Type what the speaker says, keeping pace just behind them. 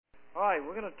All right,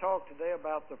 we're going to talk today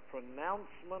about the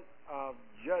pronouncement of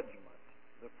judgment.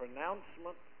 The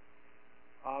pronouncement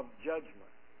of judgment.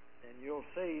 And you'll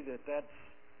see that that's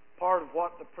part of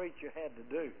what the preacher had to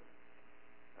do.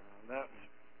 That's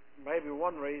maybe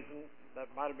one reason, that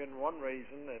might have been one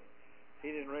reason that he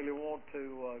didn't really want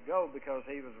to go, because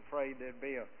he was afraid there'd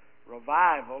be a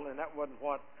revival, and that wasn't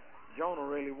what Jonah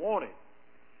really wanted.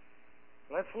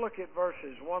 Let's look at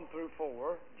verses 1 through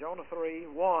 4. Jonah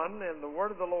 3:1, and the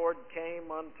word of the Lord came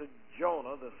unto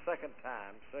Jonah the second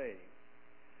time, saying,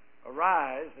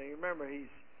 Arise. Now you remember,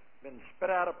 he's been spit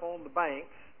out upon the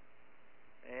banks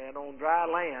and on dry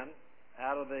land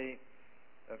out of the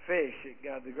fish,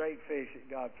 the great fish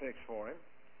that God fixed for him.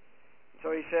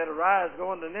 So he said, Arise,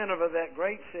 go unto Nineveh, that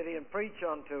great city, and preach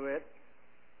unto it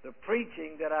the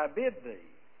preaching that I bid thee.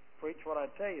 Preach what I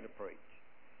tell you to preach.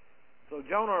 So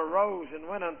Jonah arose and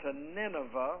went unto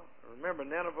Nineveh. Remember,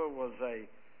 Nineveh was a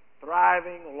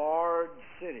thriving, large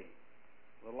city,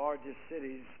 the largest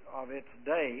cities of its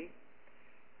day,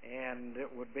 and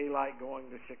it would be like going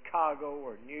to Chicago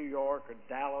or New York or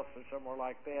Dallas or somewhere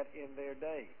like that in their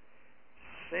day.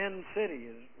 Sin City,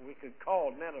 as we could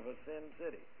call Nineveh, Sin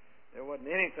City. There wasn't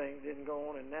anything that didn't go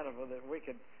on in Nineveh that we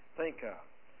could think of.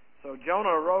 So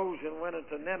Jonah arose and went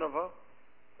into Nineveh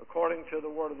according to the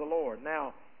word of the Lord.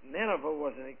 Now, Nineveh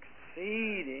was an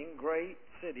exceeding great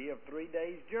city of 3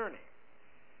 days' journey.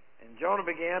 And Jonah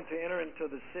began to enter into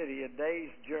the city a day's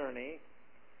journey,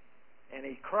 and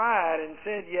he cried and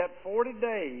said, Yet 40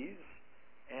 days,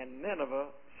 and Nineveh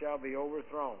shall be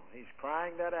overthrown. He's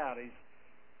crying that out. He's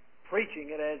preaching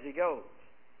it as he goes.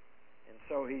 And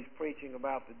so he's preaching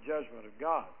about the judgment of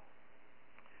God.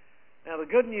 Now, the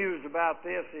good news about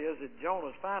this is that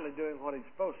Jonah's finally doing what he's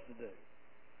supposed to do.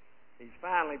 He's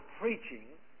finally preaching.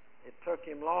 It took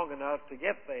him long enough to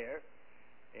get there,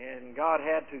 and God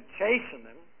had to chasten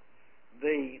him.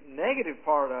 The negative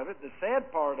part of it, the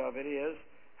sad part of it, is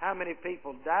how many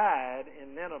people died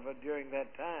in Nineveh during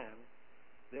that time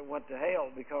that went to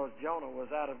hell because Jonah was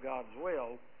out of God's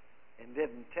will and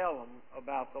didn't tell them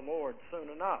about the Lord soon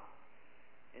enough.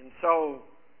 And so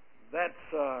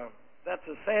that's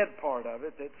a sad part of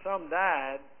it, that some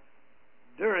died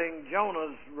during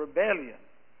Jonah's rebellion.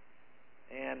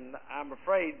 And I'm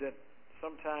afraid that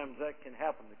sometimes that can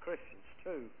happen to Christians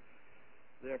too.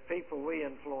 There are people we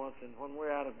influence, and when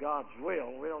we're out of God's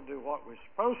will, we don't do what we're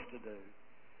supposed to do.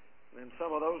 And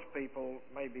some of those people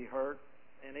may be hurt,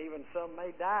 and even some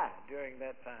may die during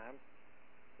that time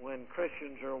when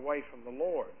Christians are away from the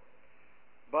Lord.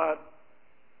 But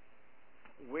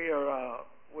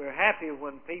we're happy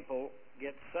when people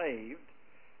get saved,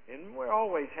 and we're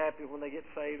always happy when they get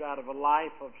saved out of a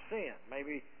life of sin.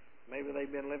 Maybe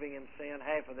they've been living in sin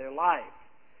half of their life.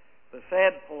 The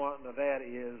sad point of that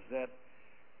is that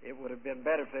it would have been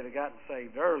better if they'd have gotten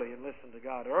saved early and listened to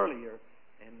God earlier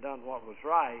and done what was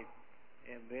right,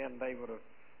 and then they would have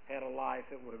had a life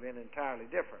that would have been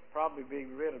entirely different. Probably be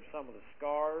rid of some of the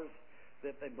scars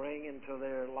that they bring into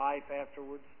their life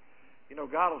afterwards. You know,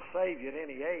 God will save you at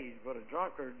any age, but a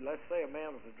drunkard, let's say a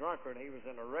man was a drunkard and he was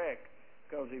in a wreck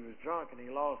because he was drunk and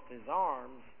he lost his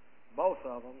arms, both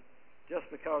of them. Just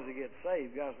because he gets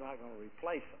saved, God's not going to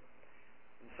replace him.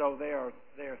 And so there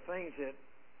are things that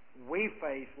we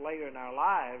face later in our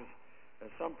lives,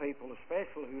 some people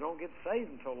especially who don't get saved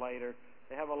until later,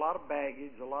 they have a lot of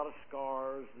baggage, a lot of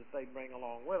scars that they bring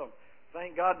along with them.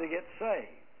 Thank God they get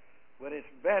saved, but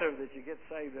it's better that you get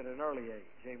saved at an early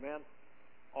age. Amen?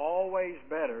 Always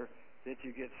better that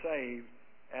you get saved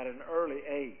at an early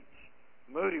age.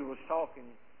 Moody was talking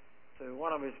to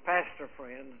one of his pastor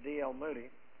friends, D.L.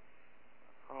 Moody,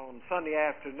 on Sunday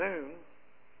afternoon,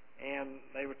 and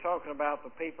they were talking about the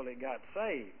people that got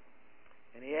saved.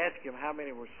 And he asked him how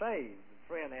many were saved. The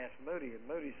friend asked Moody, and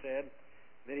Moody said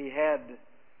that he had,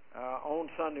 on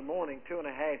Sunday morning,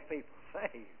 2.5 people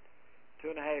saved.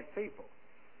 2.5 people.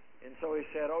 And so he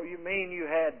said, Oh, you mean you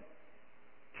had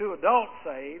 2 adults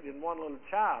saved and 1 little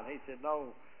child? He said,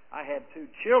 No, I had 2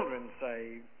 children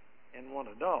saved and 1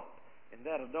 adult. And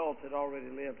that adult had already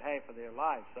lived half of their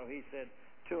life. So he said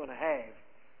 2.5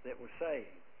 that were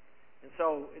saved. And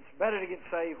so it's better to get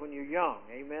saved when you're young.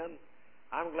 Amen?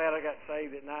 I'm glad I got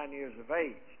saved at 9 years of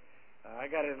age. I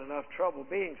got in enough trouble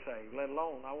being saved, let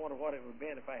alone I wonder what it would have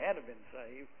been if I hadn't been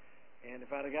saved, and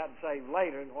if I'd have gotten saved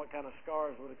later, and what kind of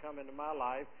scars would have come into my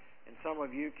life. And some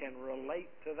of you can relate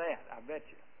to that, I bet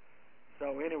you.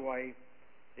 So anyway,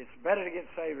 it's better to get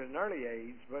saved at an early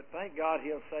age, but thank God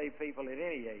He'll save people at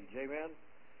any age. Amen?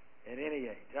 At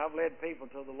any age. I've led people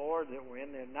to the Lord that were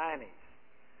in their 90s.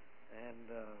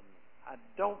 And I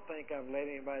don't think I've led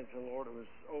anybody to the Lord who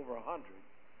was over 100.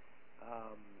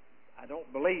 I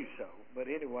don't believe so, but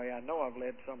anyway, I know I've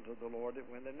led some to the Lord that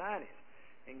were in their 90s,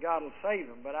 and God will save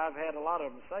them. But I've had a lot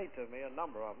of them say to me, a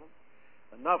number of them,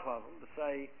 enough of them, to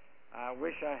say, I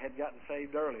wish I had gotten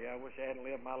saved earlier. I wish I hadn't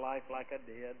lived my life like I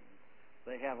did.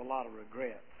 They have a lot of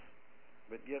regrets,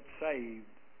 but get saved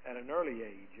at an early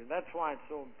age, and that's why it's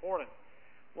so important.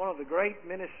 One of the great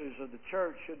ministers of the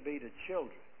church should be to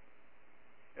children.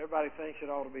 Everybody thinks it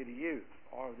ought to be to youth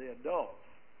or the adults.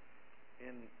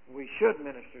 And we should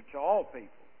minister to all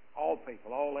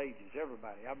people, all ages,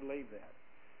 everybody. I believe that.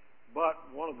 But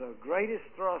one of the greatest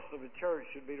thrusts of a church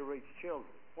should be to reach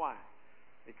children. Why?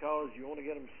 Because you want to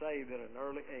get them saved at an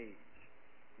early age.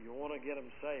 You want to get them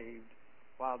saved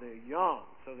while they're young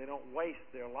so they don't waste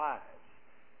their lives.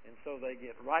 And so they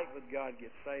get right with God, get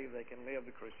saved, they can live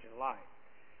the Christian life.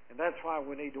 And that's why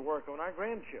we need to work on our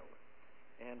grandchildren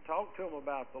and talk to them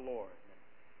about the Lord.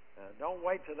 Don't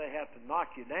wait till they have to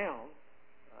knock you down.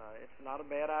 It's not a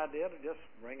bad idea to just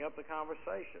bring up the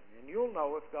conversation. And you'll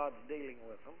know if God's dealing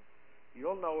with them.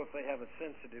 You'll know if they have a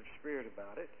sensitive spirit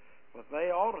about it. But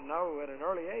they ought to know at an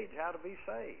early age how to be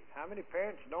saved. How many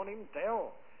parents don't even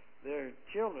tell their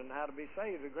children how to be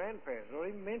saved, their grandparents? Don't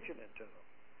even mention it to them.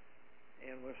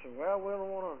 And we say, well, we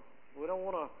don't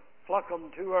want to pluck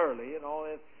them too early and all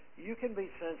that. You can be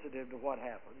sensitive to what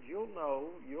happens. You'll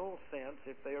know, you'll sense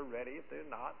if they're ready, if they're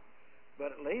not.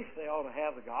 But at least they ought to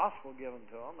have the gospel given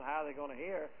to them. How are they going to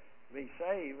be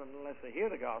saved unless they hear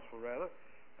the gospel, rather?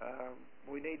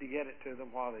 We need to get it to them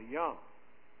while they're young.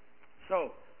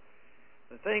 So,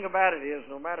 the thing about it is,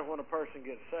 no matter when a person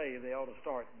gets saved, they ought to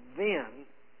start then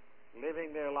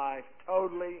living their life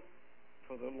totally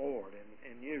for the Lord.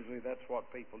 And usually that's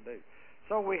what people do.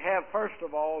 So we have, first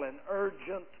of all, an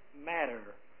urgent matter.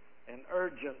 An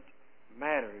urgent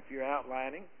matter, if you're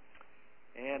outlining.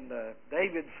 And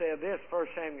David said this, 1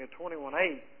 Samuel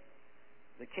 21:8,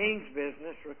 the king's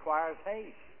business requires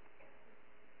haste.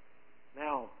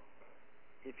 Now,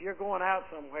 if you're going out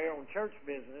somewhere on church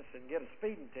business and get a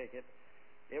speeding ticket,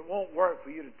 it won't work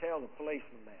for you to tell the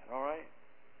policeman that, all right?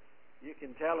 You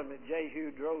can tell him that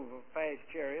Jehu drove a fast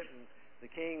chariot and the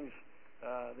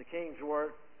king's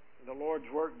work, the Lord's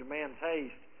work demands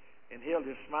haste, and he'll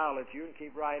just smile at you and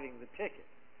keep writing the ticket.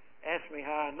 Ask me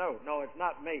how I know. No, it's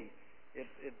not me.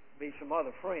 It'd be some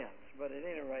other friends. But at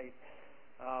any rate,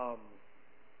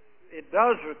 it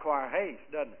does require haste,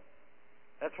 doesn't it?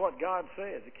 That's what God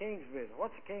says, the king's business.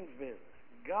 What's the king's business?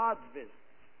 God's business.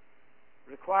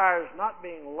 Requires not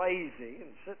being lazy and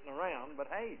sitting around, but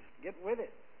haste. Get with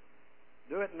it.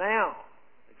 Do it now.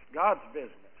 It's God's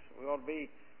business. We ought to be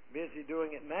busy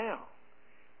doing it now.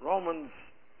 Romans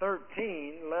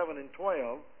 13:11 and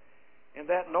 12, and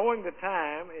that knowing the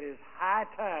time, it is high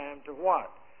time to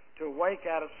what? To awake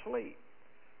out of sleep.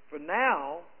 For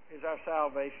now is our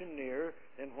salvation nearer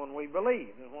than when we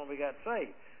believed, than when we got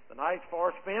saved. The night's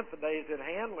far spent, the day is at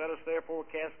hand. Let us therefore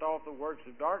cast off the works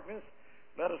of darkness.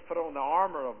 Let us put on the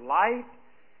armor of light.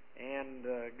 And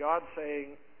God's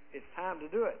saying it's time to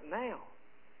do it now.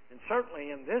 And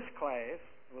certainly in this class,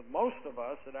 with most of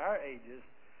us at our ages,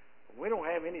 we don't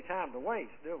have any time to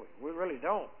waste, do we? We really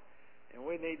don't. And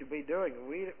we need to be doing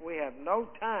it. We have no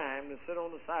time to sit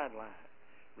on the sideline.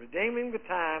 Redeeming the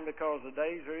time because the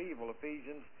days are evil,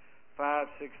 Ephesians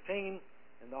 5:16.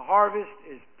 And the harvest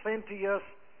is plenteous,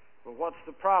 but what's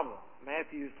the problem?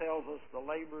 Matthew tells us the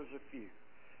laborers are few.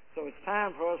 So it's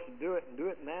time for us to do it and do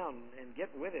it now and get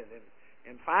with it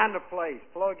and find a place,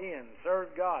 plug in,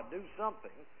 serve God, do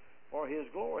something for His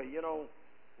glory. You know,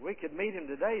 we could meet Him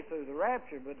today through the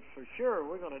rapture, but for sure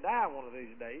we're going to die one of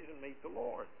these days and meet the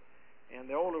Lord. And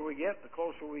the older we get, the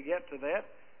closer we get to that.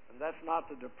 And that's not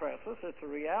to depress us. It's a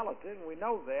reality, and we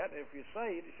know that. If you're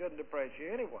saved, it shouldn't depress you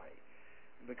anyway,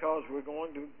 because we're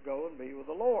going to go and be with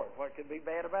the Lord. What could be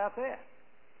bad about that?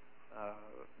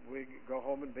 We go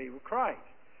home and be with Christ.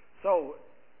 So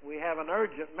we have an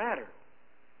urgent matter.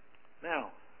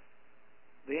 Now,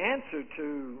 the answer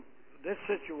to this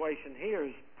situation here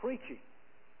is preaching.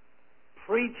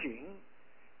 Preaching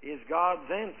is God's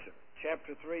answer.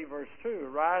 Chapter 3, verse 2,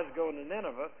 Arise, go into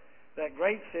Nineveh, that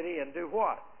great city, and do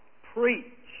what? Preach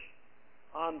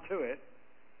unto it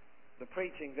the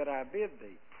preaching that I bid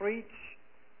thee. Preach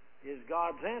is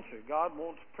God's answer. God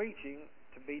wants preaching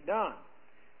to be done.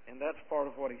 And that's part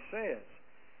of what He says.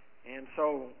 And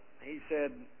so He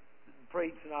said,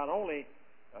 preach not only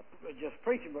just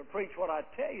preaching, but preach what I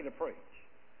tell you to preach.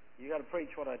 You got to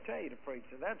preach what I tell you to preach,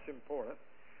 and that's important.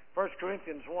 1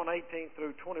 Corinthians 1:18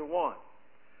 through 21.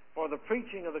 For the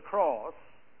preaching of the cross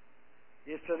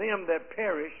is to them that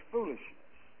perish foolishness.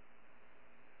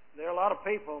 There are a lot of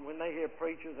people, when they hear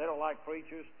preachers, they don't like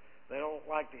preachers. They don't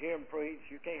like to hear them preach.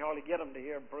 You can't hardly get them to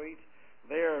hear them preach.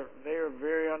 They're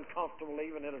very uncomfortable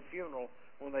even at a funeral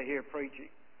when they hear preaching.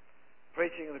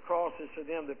 Preaching of the cross is to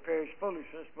them that perish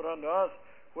foolishness, but unto us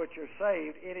which are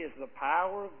saved, it is the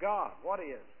power of God. What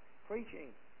is?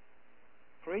 Preaching.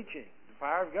 Preaching. The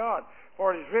power of God.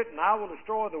 For it is written, I will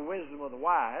destroy the wisdom of the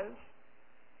wise.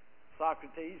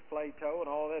 Socrates, Plato, and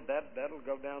all that'll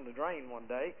go down the drain one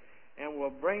day, and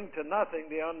will bring to nothing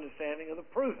the understanding of the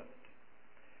prudent.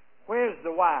 Where's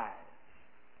the wise?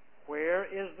 Where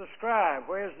is the scribe?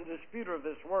 Where is the disputer of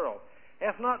this world?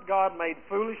 Hath not God made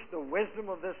foolish the wisdom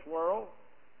of this world?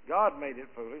 God made it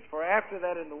foolish. For after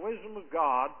that, in the wisdom of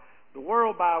God, the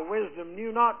world by wisdom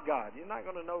knew not God. You're not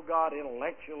going to know God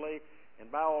intellectually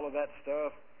and by all of that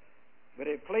stuff. But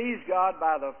it pleased God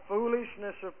by the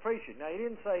foolishness of preaching. Now, he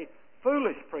didn't say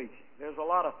foolish preaching. There's a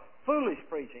lot of foolish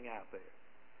preaching out there.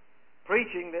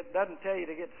 Preaching that doesn't tell you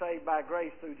to get saved by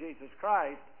grace through Jesus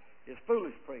Christ is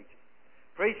foolish preaching.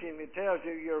 Preaching that tells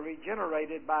you you're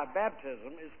regenerated by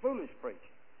baptism is foolish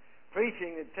preaching.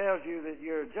 Preaching that tells you that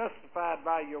you're justified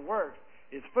by your works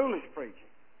is foolish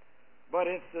preaching. But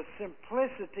it's the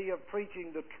simplicity of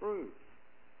preaching the truth.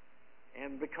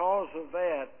 And because of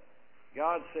that,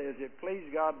 God says it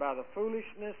pleased God by the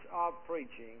foolishness of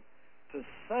preaching to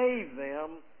save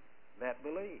them that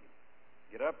believe.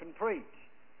 Get up and preach.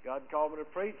 God called me to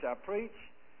preach. I preach.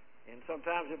 And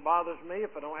sometimes it bothers me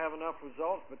if I don't have enough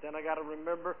results, but then I got to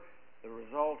remember the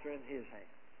results are in His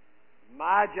hands.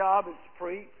 My job is to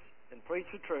preach and preach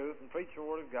the truth and preach the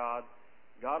Word of God.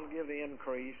 God will give the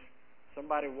increase.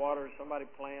 Somebody waters, somebody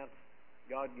plants.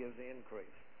 God gives the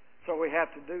increase. So we have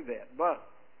to do that. But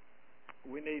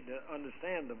we need to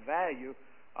understand the value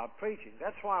of preaching.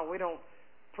 That's why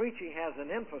preaching has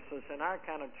an emphasis in our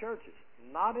kind of churches,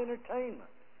 not entertainment.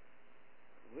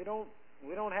 We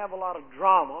don't have a lot of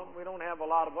drama. We don't have a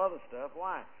lot of other stuff.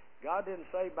 Why? God didn't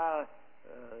say by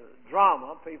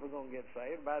drama people are going to get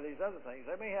saved. By these other things,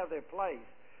 they may have their place,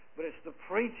 but it's the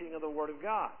preaching of the Word of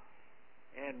God.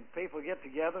 And people get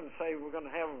together and say we're going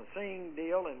to have a sing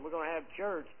deal and we're going to have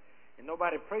church, and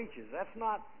nobody preaches. That's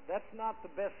not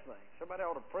the best thing. Somebody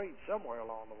ought to preach somewhere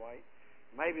along the way.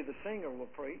 Maybe the singer will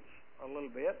preach a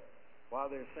little bit while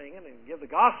they're singing and give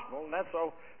the gospel, and that's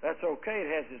okay.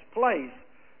 It has its place.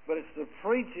 But it's the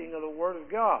preaching of the Word of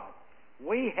God.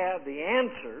 We have the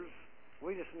answers.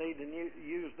 We just need to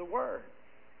use the Word.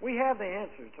 We have the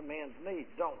answer to man's needs,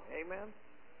 don't we? Amen?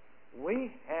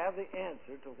 We have the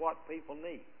answer to what people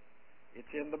need. It's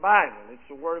in the Bible. It's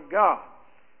the Word of God.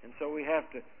 And so we have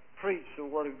to preach the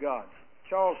Word of God.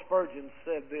 Charles Spurgeon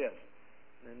said this,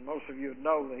 and most of you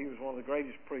know that he was one of the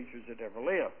greatest preachers that ever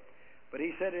lived. But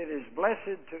he said, it is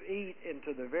blessed to eat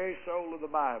into the very soul of the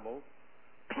Bible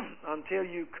until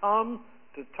you come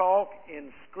to talk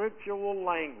in scriptural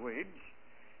language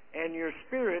and your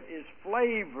spirit is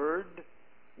flavored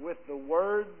with the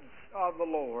words of the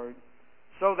Lord,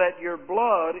 so that your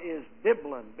blood is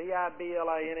bibline,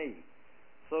 B-I-B-L-I-N-E,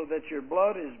 so that your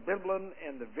blood is bibline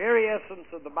and the very essence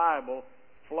of the Bible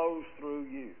flows through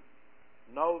you.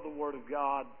 Know the Word of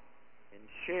God and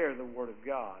share the Word of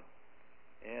God,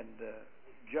 and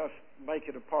just make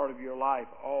it a part of your life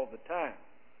all the time.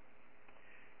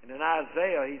 And in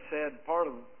Isaiah, he said, part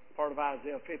of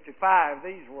Isaiah 55,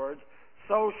 these words,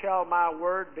 so shall my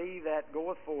word be that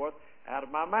goeth forth out of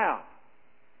my mouth.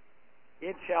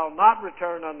 It shall not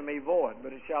return unto me void,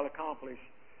 but it shall accomplish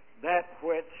that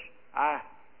which I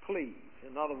please.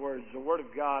 In other words, the Word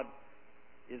of God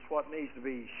is what needs to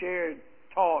be shared,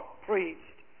 taught, preached,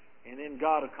 and then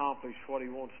God accomplishes what He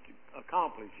wants to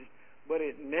accomplish. But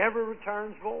it never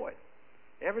returns void.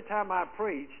 Every time I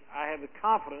preach, I have the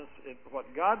confidence in what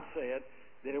God said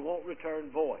that it won't return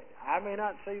void. I may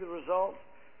not see the results.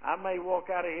 I may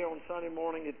walk out of here on Sunday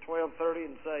morning at 12:30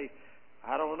 and say,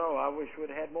 I don't know, I wish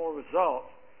we'd had more results.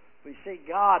 But you see,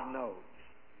 God knows.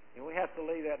 And we have to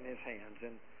leave that in His hands.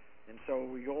 And so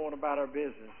we go on about our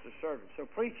business to serve Him. So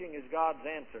preaching is God's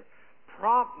answer.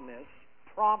 Promptness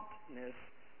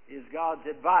is God's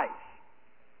advice.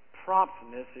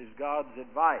 Promptness is God's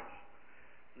advice.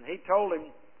 And He told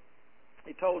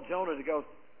Jonah to go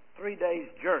 3 days'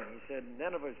 journey. He said,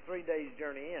 Nineveh is 3 days'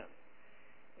 journey in.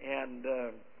 And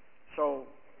so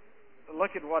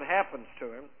look at what happens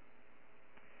to him.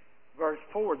 Verse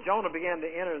 4, Jonah began to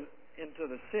enter into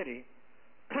the city.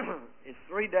 It's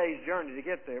 3 days' journey to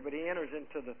get there, but he enters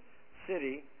into the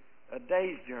city a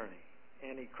day's journey.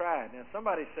 And he cried. Now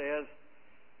somebody says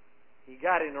he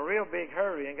got in a real big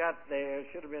hurry and got there. It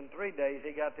should have been 3 days.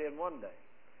 He got there in 1 day.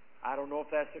 I don't know if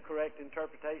that's the correct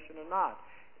interpretation or not.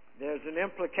 There's an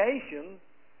implication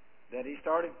that he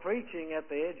started preaching at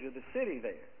the edge of the city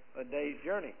there, a day's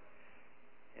journey.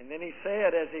 And then he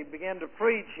said, as he began to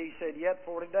preach, he said, "Yet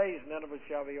 40 days, none of us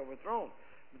shall be overthrown."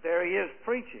 But there he is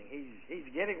preaching. He's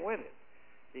getting with it.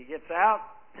 He gets out,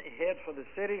 he heads for the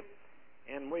city,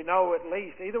 and we know at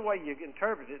least, either way you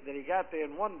interpret it, that he got there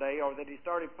in one day or that he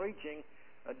started preaching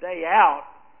a day out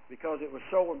because it was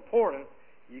so important.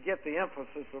 You get the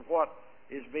emphasis of what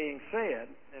is being said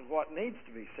and what needs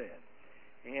to be said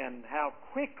and how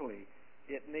quickly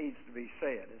it needs to be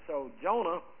said. And so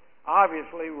Jonah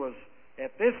obviously was,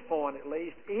 at this point at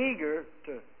least, eager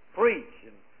to preach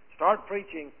and start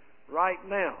preaching right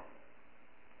now.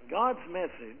 God's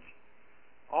message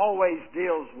always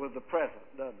deals with the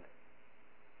present, doesn't it?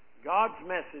 God's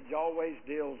message always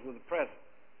deals with the present.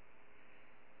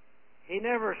 He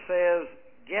never says,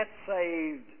 "Get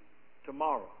saved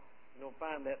tomorrow." You don't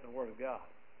find that in the Word of God.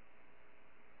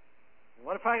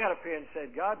 What if I got up here and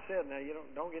said, "God said, now you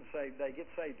don't get saved today, get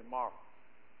saved tomorrow"?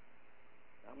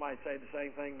 I might say the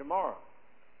same thing tomorrow.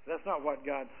 That's not what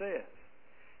God says.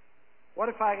 What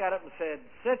if I got up and said,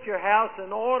 "Set your house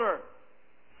in order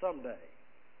someday"?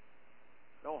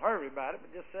 Don't hurry about it,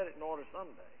 but just set it in order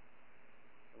someday.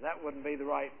 That wouldn't be the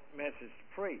right message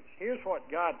to preach. Here's what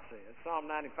God says, Psalm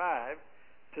 95,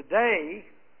 "Today,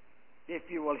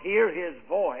 if you will hear His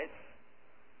voice,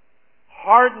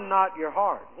 harden not your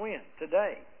heart." When?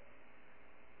 Today.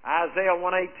 Isaiah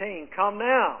 1:18, "Come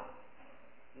now,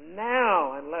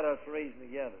 and let us reason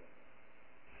together,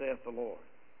 saith the Lord."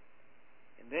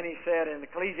 And then he said in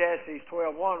Ecclesiastes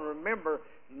 12:1, "Remember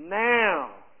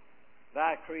now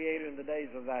thy Creator in the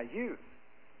days of thy youth,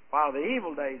 while the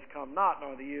evil days come not,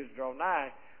 nor the years draw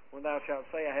nigh, when thou shalt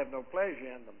say, I have no pleasure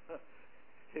in them."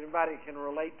 Anybody can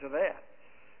relate to that.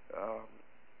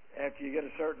 After you get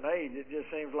a certain age, it just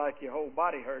seems like your whole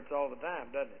body hurts all the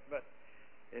time, doesn't it? But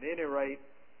at any rate,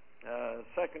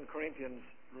 2 Corinthians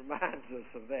reminds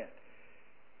us of that.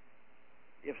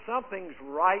 If something's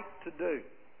right to do,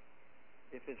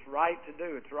 if it's right to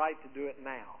do, it's right to do it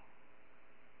now.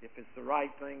 If it's the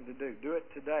right thing to do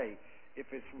it today.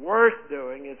 If it's worth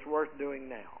doing, it's worth doing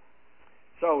now.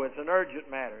 So it's an urgent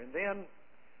matter. And then,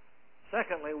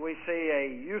 secondly, we see a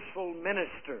useful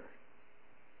minister.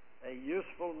 A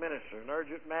useful minister. An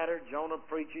urgent matter, Jonah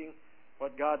preaching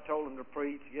what God told him to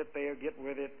preach. Get there, get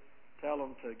with it. Tell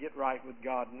them to get right with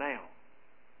God now.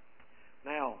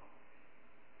 Now,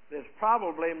 there's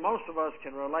probably, most of us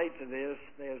can relate to this,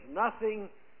 there's nothing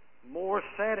more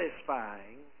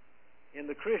satisfying in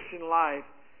the Christian life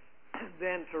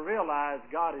than to realize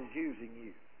God is using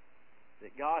you.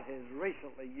 That God has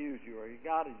recently used you, or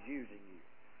God is using you.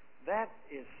 That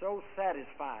is so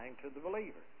satisfying to the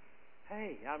believer.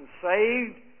 Hey, I'm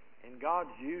saved and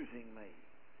God's using me.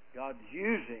 God's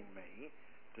using me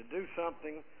to do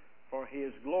something for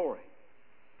His glory.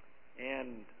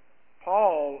 And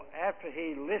Paul, after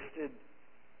he listed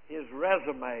his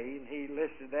resume, and he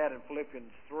listed that in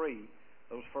Philippians 3,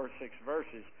 those first 6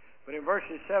 verses, but in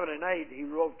verses 7 and 8, he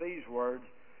wrote these words,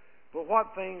 "But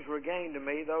what things were gained to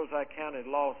me, those I counted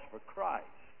loss for Christ.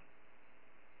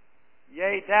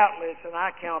 Yea, doubtless, and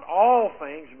I count all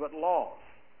things but loss."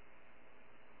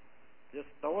 Just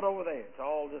throw it over there. It's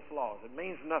all just loss. It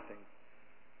means nothing.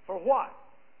 For what?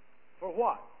 For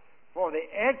what? For the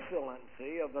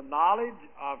excellency of the knowledge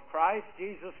of Christ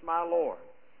Jesus my Lord,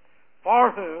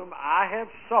 for whom I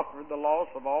have suffered the loss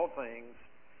of all things,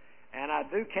 and I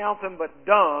do count them but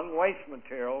dung, waste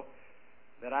material,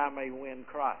 that I may win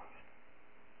Christ.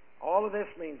 All of this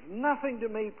means nothing to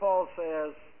me, Paul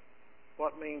says.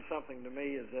 What means something to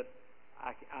me is that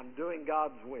I'm doing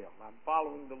God's will. I'm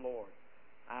following the Lord.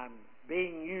 I'm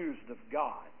being used of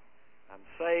God. I'm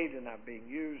saved and I'm being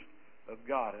used of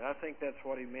God. And I think that's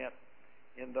what he meant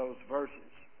in those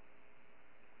verses.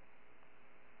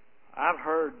 I've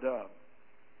heard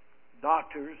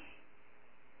doctors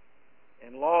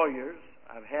and lawyers,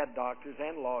 I've had doctors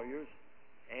and lawyers,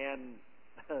 and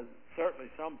certainly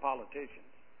some politicians,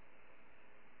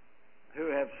 who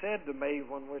have said to me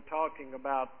when we're talking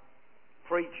about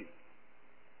preaching,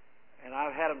 and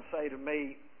I've had them say to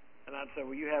me, and I'd say,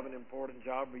 "Well, you have an important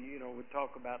job," or, we'd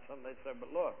talk about something. They'd say,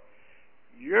 "But look,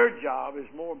 your job is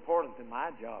more important than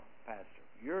my job, Pastor.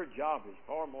 Your job is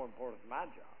far more important than my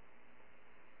job."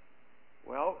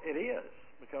 Well, it is,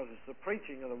 because it's the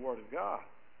preaching of the Word of God.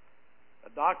 A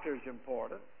doctor is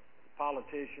important. A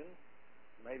politician,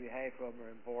 maybe half of them are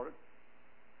important.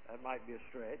 That might be a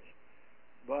stretch.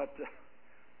 But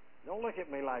don't look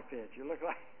at me like that.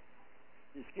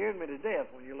 You scared me to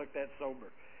death when you look that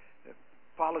sober.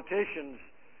 Politicians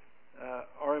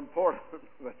are important,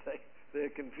 but they're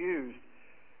confused.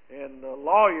 And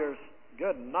lawyers,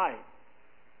 good night.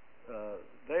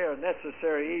 They are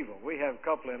necessary evil. We have a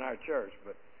couple in our church,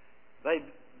 but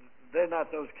They're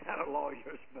not those kind of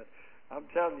lawyers, but I'm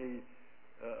telling you,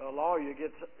 a lawyer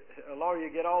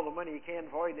get all the money he can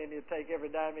for you, and then he'll take every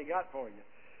dime he got for you.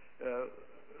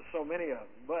 So many of them.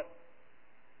 But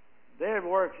their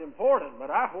work's important, but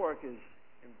our work is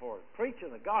important.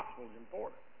 Preaching the gospel is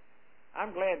important.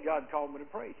 I'm glad God called me to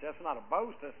preach. That's not a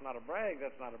boast. That's not a brag.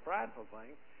 That's not a prideful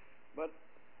thing. But,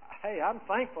 hey, I'm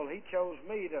thankful He chose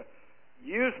me to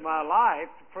use my life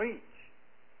to preach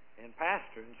and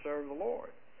pastor and serve the Lord.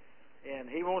 And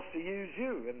He wants to use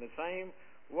you in the same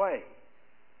way.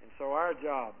 And so our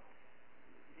job,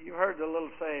 you heard the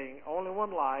little saying, only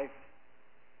one life,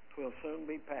 'twill soon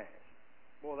be past.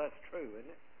 Boy, that's true, isn't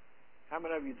it? How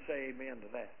many of you'd say amen to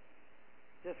that?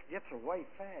 Just gets away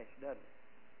fast, doesn't it?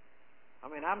 I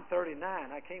mean, I'm 39.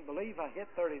 I can't believe I hit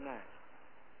 39.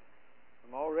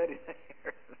 I'm already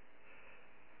there.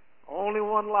 Only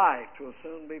one life, 'twill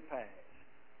soon be past.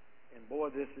 And boy,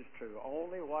 this is true.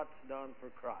 Only what's done for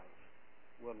Christ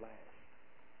will last.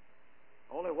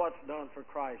 Only what's done for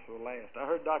Christ will last. I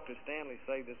heard Dr. Stanley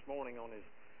say this morning on his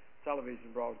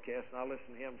television broadcast, and I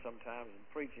listen to him sometimes in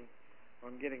preaching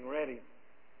when I'm getting ready.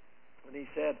 And he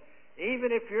said,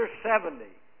 even if you're 70,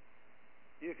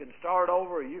 you can start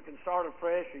over, or you can start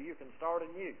afresh, or you can start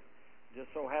anew. Just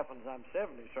so happens I'm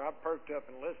 70, so I perked up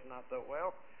and listened. I thought,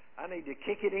 well, I need to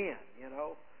kick it in,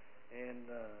 and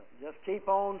just keep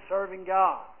on serving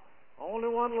God. Only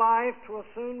one life, 'twill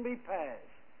soon be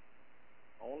past.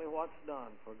 Only what's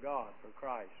done for God, for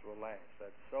Christ, will last.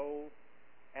 That's so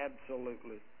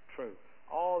absolutely true.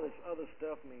 All this other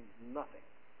stuff means nothing.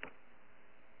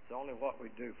 It's only what we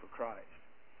do for Christ.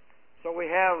 So we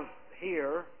have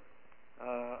here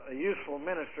a useful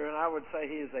minister, and I would say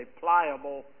he is a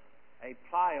pliable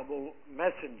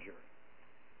messenger.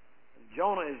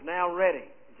 Jonah is now ready.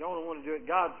 Jonah wanted to do it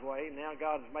God's way. Now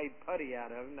God's made putty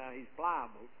out of him. Now he's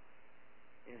pliable.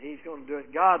 And he's going to do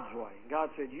it God's way. And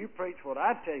God said, you preach what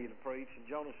I tell you to preach. And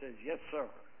Jonah says, yes, sir.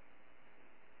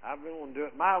 I've been wanting to do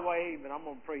it my way, but I'm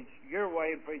going to preach your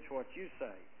way and preach what you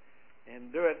say.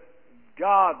 And do it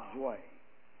God's way.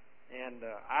 And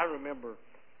I remember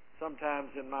sometimes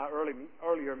in my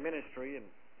earlier ministry, and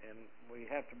we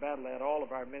have to battle that all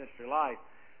of our ministry life,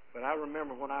 but I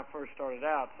remember when I first started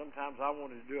out, sometimes I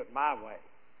wanted to do it my way.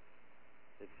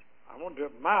 I want to do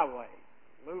it my way.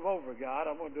 Move over, God.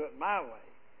 I want to do it my way.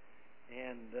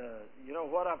 And you know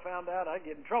what I found out? I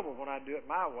get in trouble when I do it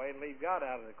my way and leave God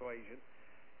out of the equation.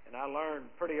 And I learned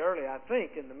pretty early, I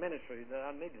think, in the ministry that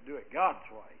I need to do it God's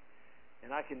way.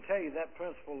 And I can tell you that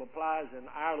principle applies in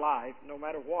our life no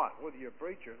matter what, whether you're a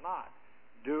preacher or not.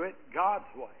 Do it God's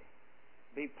way.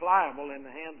 Be pliable in the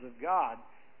hands of God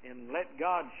and let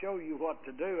God show you what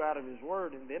to do out of His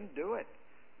Word, and then do it.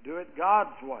 Do it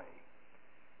God's way.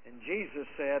 And Jesus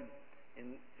said,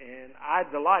 and I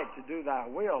delight to do thy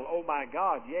will, O my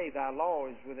God, yea, thy law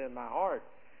is within my heart.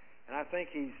 And I think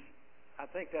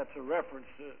that's a reference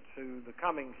to the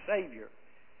coming Savior.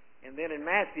 And then in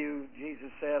Matthew, Jesus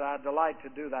said, I delight to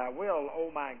do thy will, O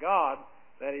my God,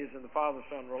 that is in the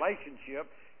Father-Son relationship,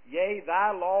 yea,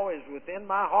 thy law is within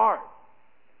my heart.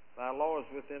 Thy law is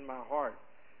within my heart.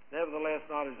 Nevertheless,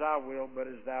 not as I will, but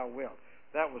as thou wilt.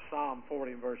 That was Psalm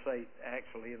 40, verse 8,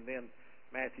 actually, and then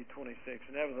Matthew 26.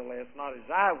 Nevertheless, not as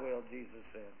I will, Jesus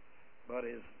said, but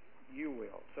as you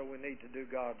will. So we need to do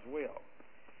God's will.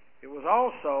 It was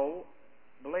also,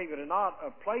 believe it or not,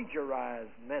 a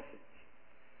plagiarized message.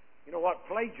 You know what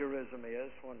plagiarism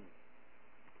is? When,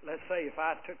 let's say, if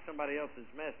I took somebody else's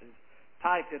message,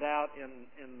 typed it out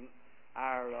in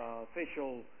our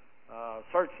official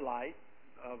searchlight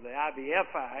of the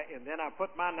IBFI, and then I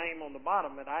put my name on the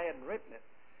bottom and I hadn't written it,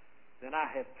 then I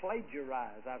have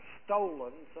plagiarized. I've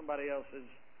stolen somebody else's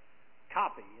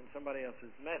copy and somebody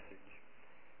else's message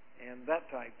and that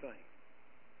type thing.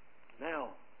 Now,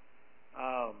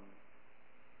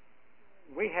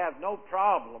 we have no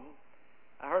problem.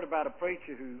 I heard about a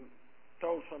preacher who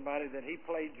told somebody that he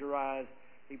plagiarized.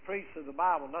 He preached through the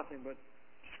Bible nothing but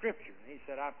Scripture. He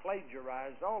said, I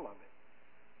plagiarized all of it.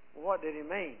 Well, what did he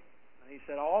mean? He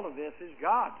said, all of this is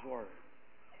God's Word.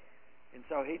 And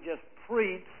so he just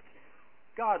preached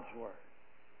God's Word.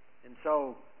 And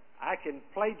so I can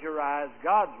plagiarize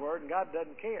God's Word, and God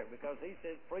doesn't care because He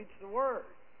says preach the Word.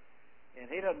 And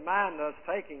He doesn't mind us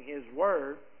taking His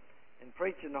Word and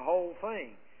preaching the whole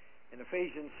thing. In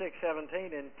Ephesians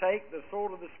 6:17, and take the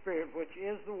sword of the Spirit, which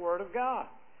is the Word of God.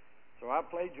 So I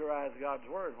plagiarize God's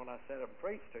Word when I set up and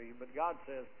preach to you, but God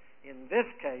says, in this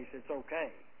case, it's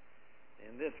okay.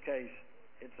 In this case,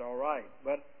 it's all right.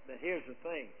 But here's the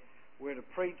thing. We're to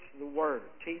preach the Word,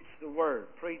 teach the Word,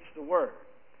 preach the Word.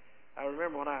 I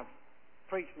remember when I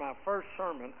preached my first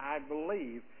sermon, I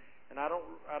believe, and I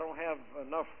don't have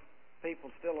enough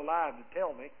people still alive to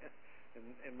tell me,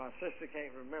 and my sister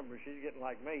can't remember. She's getting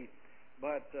like me.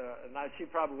 But she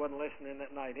probably wasn't listening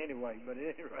that night anyway. But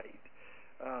at any rate,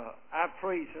 I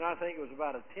preached, and I think it was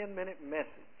about a 10-minute message.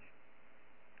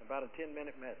 About a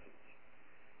 10-minute message.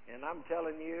 And I'm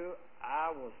telling you,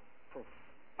 I was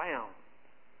profound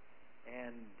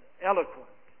and eloquent.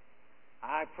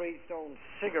 I preached on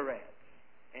cigarettes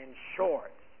and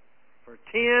shorts for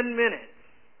 10 minutes.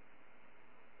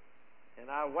 And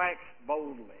I waxed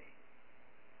boldly.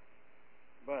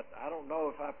 But I don't know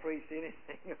if I preached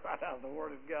anything right out of the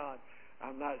Word of God.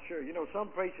 I'm not sure. You know, some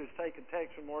preachers take a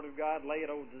text from the Word of God, lay it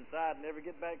over to the side, and never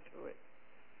get back to it.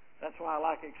 That's why I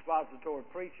like expository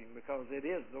preaching, because it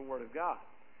is the Word of God.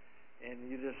 And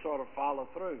you just sort of follow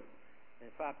through. And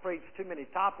if I preach too many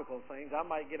topical things, I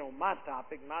might get on my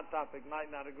topic. My topic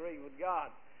might not agree with God.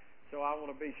 So I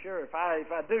want to be sure. If I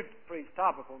do preach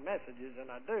topical messages, and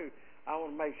I do, I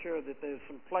want to make sure that there's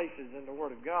some places in the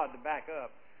Word of God to back up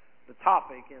the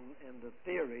topic and the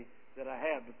theory that I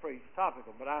have to preach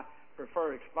topical. But I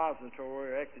prefer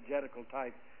expository or exegetical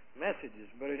type messages.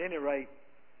 But at any rate,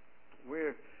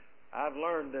 I've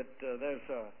learned that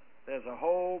there's a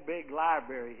whole big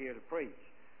library here to preach.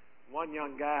 One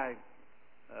young guy,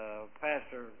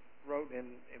 pastor, wrote in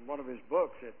one of his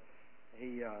books that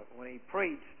when he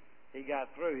preached, he got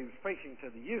through. He was preaching to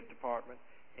the youth department,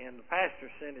 and the pastor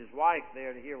sent his wife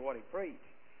there to hear what he preached.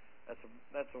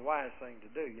 That's a wise thing to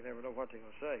do. You never know what they're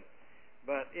going to say.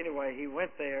 But anyway, he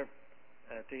went there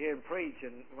to hear him preach,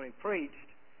 and when he preached,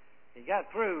 he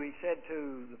got through. He said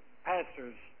to the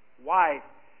pastor's wife,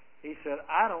 he said,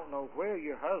 "I don't know where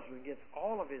your husband gets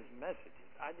all of his messages.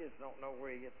 I just don't know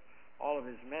where he gets all of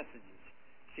his messages."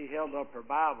 She held up her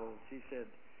Bible. She said,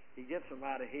 "He gets them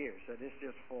out of here." Said, "It's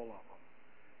just full of them."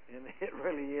 And it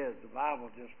really is. The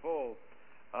Bible's just full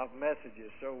of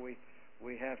messages. So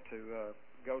we have to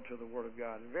go to the Word of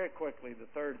God. And very quickly, the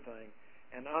third thing,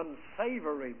 an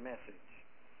unsavory message.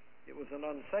 It was an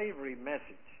unsavory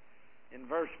message. In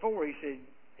verse 4,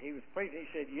 he was preaching, he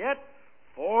said, "Yet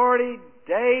 40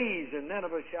 days and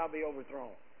Nineveh shall be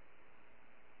overthrown."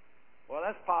 Well,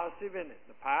 that's positive, isn't it?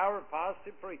 The power of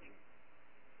positive preaching.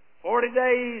 40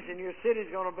 days and your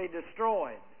city's going to be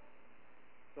destroyed.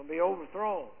 It's going to be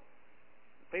overthrown.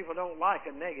 People don't like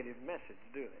a negative message,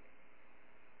 do they?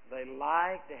 They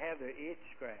like to have their itch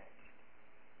scratched.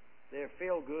 Their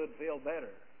feel good, feel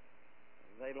better.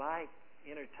 They like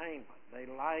entertainment. They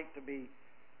like to be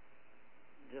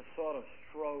just sort of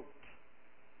stroked.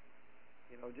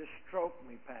 You know, just stroke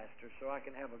me, Pastor, so I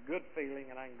can have a good feeling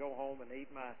and I can go home and eat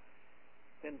my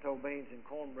pinto beans and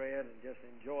cornbread and just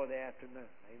enjoy the afternoon.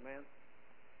 Amen?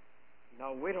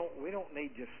 No, we don't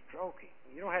need just stroking.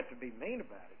 You don't have to be mean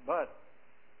about it, but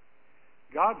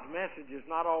God's message is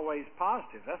not always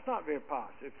positive. That's not very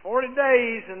positive. 40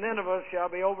 days and Nineveh shall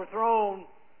be overthrown.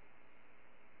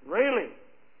 Really?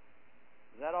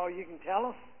 Is that all you can tell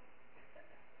us?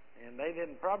 And they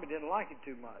probably didn't like it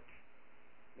too much.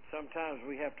 But sometimes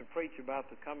we have to preach about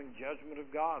the coming judgment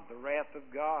of God, the wrath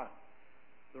of God,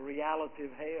 the reality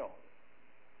of hell.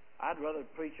 I'd rather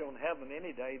preach on heaven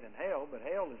any day than hell, but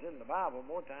hell is in the Bible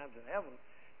more times than heaven,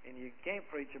 and you can't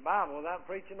preach a Bible without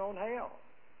preaching on hell.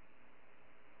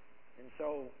 And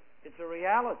so it's a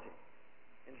reality.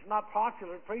 And it's not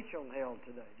popular to preach on hell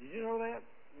today. Did you know that?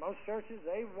 Most churches,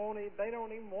 they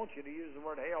don't even want you to use the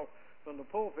word hell from the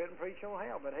pulpit and preach on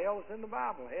hell. But hell is in the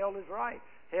Bible. Hell is right.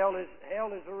 Hell is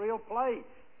a real place.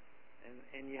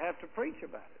 And you have to preach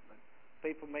about it. But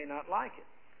people may not like it.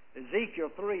 Ezekiel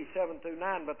 3:7 through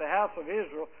 9, "But the house of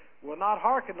Israel will not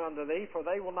hearken unto thee, for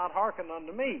they will not hearken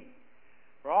unto me.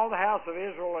 For all the house of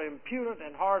Israel are impudent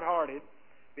and hard-hearted.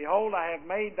 Behold, I have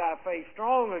made thy face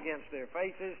strong against their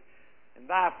faces, and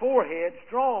thy forehead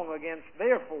strong against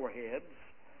their foreheads.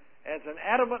 As an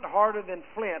adamant harder than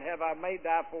flint have I made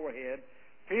thy forehead.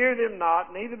 Fear them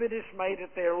not, neither be dismayed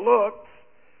at their looks,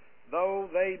 though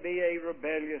they be a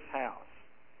rebellious house."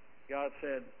 God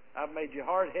said, "I've made you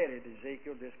hard-headed,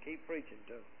 Ezekiel. Just keep preaching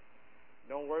to them.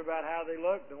 Don't worry about how they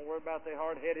look. Don't worry about their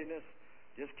hard-headedness.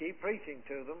 Just keep preaching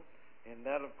to them." And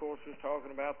that, of course, was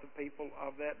talking about the people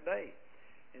of that day.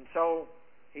 And so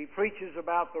he preaches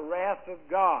about the wrath of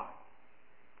God.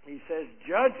 He says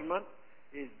judgment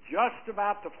is just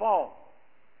about to fall.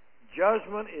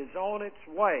 Judgment is on its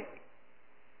way.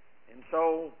 And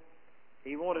so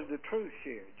he wanted the truth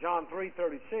shared. John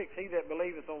 3:36, "He that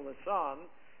believeth on the Son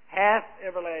hath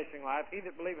everlasting life. He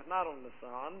that believeth not on the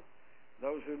Son,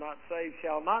 those who are not saved,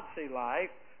 shall not see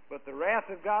life, but the wrath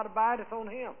of God abideth on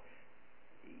him."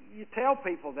 You tell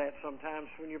people that sometimes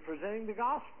when you're presenting the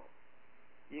gospel.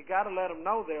 You got to let them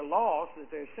know they're lost, that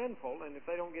they're sinful, and if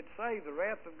they don't get saved, the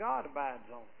wrath of God abides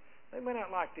on them. They may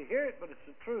not like to hear it, but it's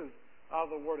the truth of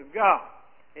the Word of God.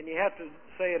 And you have to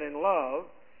say it in love,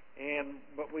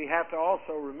 but we have to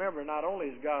also remember not only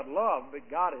is God love, but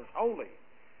God is holy.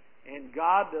 And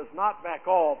God does not back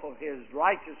off of His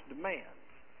righteous demands.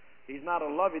 He's not a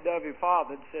lovey-dovey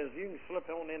Father that says you can slip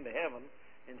on into heaven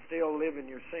and still live in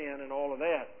your sin and all of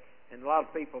that. And a lot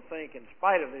of people think in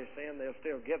spite of their sin, they'll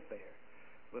still get there.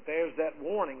 But there's that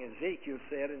warning Ezekiel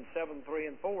said in 7:3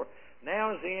 and 4.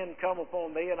 Now is the end come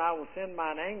upon thee, and I will send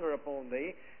mine anger upon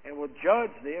thee, and will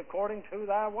judge thee according to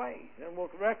thy ways, and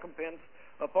will recompense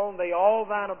upon thee all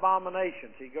thine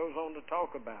abominations. He goes on to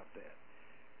talk about that.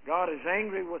 God is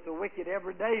angry with the wicked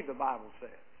every day, the Bible says.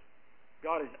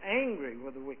 God is angry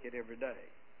with the wicked every day.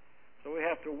 So we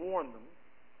have to warn them,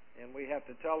 and we have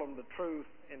to tell them the truth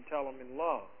and tell them in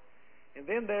love. And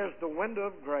then there's the window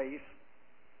of grace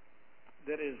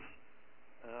that is,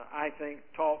 I think,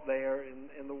 taught there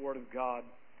in the Word of God,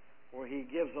 where He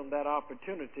gives them that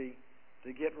opportunity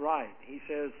to get right. He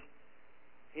says,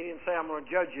 He didn't say, I'm going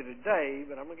to judge you today,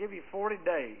 but I'm going to give you 40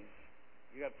 days.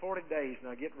 You got 40 days,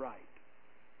 now get right.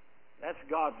 That's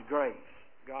God's grace,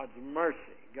 God's mercy,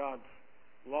 God's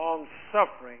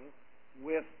long-suffering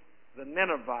with the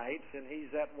Ninevites, and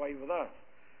He's that way with us.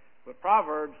 But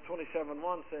Proverbs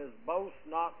 27:1 says, boast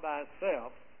not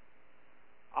thyself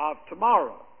of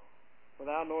tomorrow, for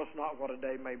thou knowest not what a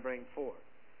day may bring forth.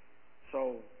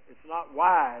 So it's not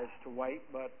wise to wait,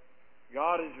 but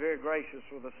God is very gracious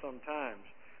with us sometimes.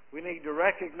 We need to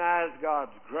recognize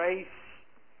God's grace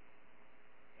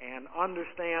and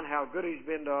understand how good He's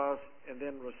been to us, and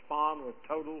then respond with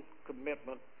total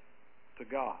commitment to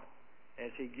God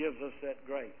as He gives us that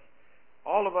grace.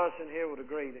 All of us in here would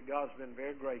agree that God's been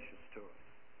very gracious to us.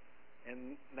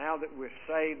 And now that we're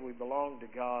saved, we belong to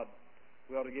God,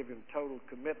 we ought to give Him total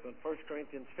commitment. 1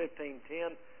 Corinthians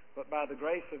 15:10, but by the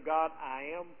grace of God,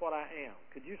 I am what I am.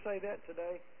 Could you say that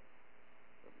today?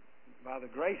 By the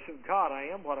grace of God, I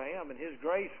am what I am, and His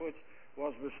grace which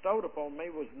was bestowed upon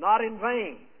me was not in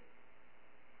vain.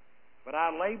 But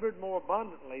I labored more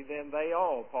abundantly than they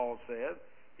all, Paul said.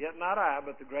 Yet not I,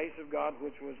 but the grace of God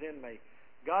which was in me.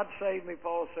 God saved me,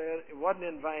 Paul said. It wasn't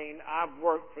in vain. I've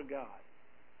worked for God.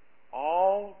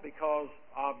 All because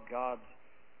of God's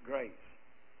grace.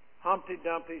 Humpty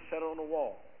Dumpty sat on a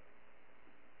wall.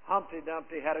 Humpty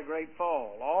Dumpty had a great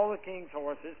fall. All the king's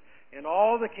horses and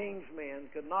all the king's men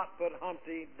could not put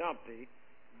Humpty Dumpty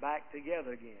back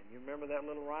together again. You remember that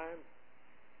little rhyme?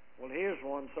 Well, here's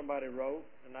one somebody wrote,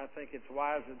 and I think it's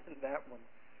wiser than that one.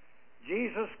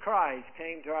 Jesus Christ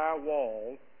came to our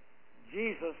wall.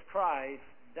 Jesus Christ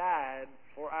died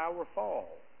for our fall.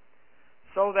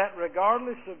 So that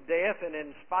regardless of death and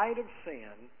in spite of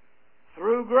sin,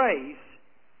 through grace,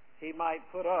 He might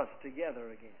put us together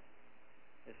again.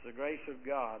 It's the grace of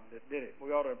God that did it.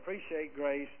 We ought to appreciate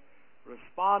grace,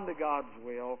 respond to God's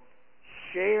will,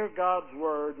 share God's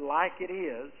Word like it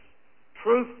is,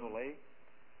 truthfully,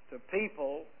 to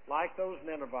people like those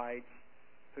Ninevites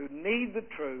who need the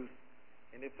truth,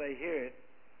 and if they hear it,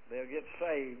 they'll get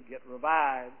saved, get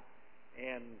revived,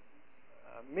 and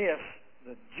miss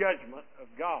the judgment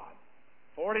of God.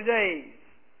 40 days,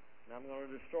 and I'm going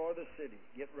to destroy the city.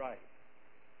 Get right.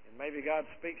 And maybe God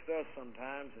speaks to us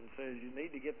sometimes and says, you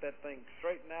need to get that thing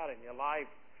straightened out in your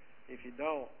life. If you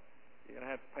don't, you're going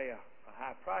to have to pay a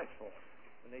high price for it.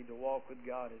 We need to walk with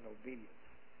God in obedience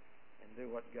and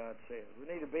do what God says. We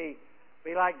need to be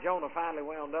like Jonah finally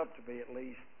wound up to be, at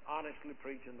least, honestly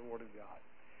preaching the Word of God.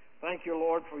 Thank you,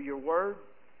 Lord, for your Word.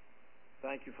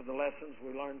 Thank you for the lessons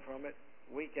we learn from it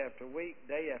week after week,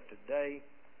 day after day,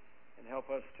 and help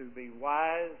us to be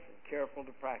wise and careful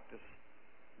to practice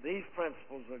these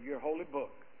principles of your holy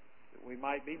book, that we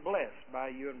might be blessed by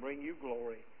you and bring you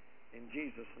glory. In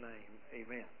Jesus' name,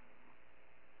 amen.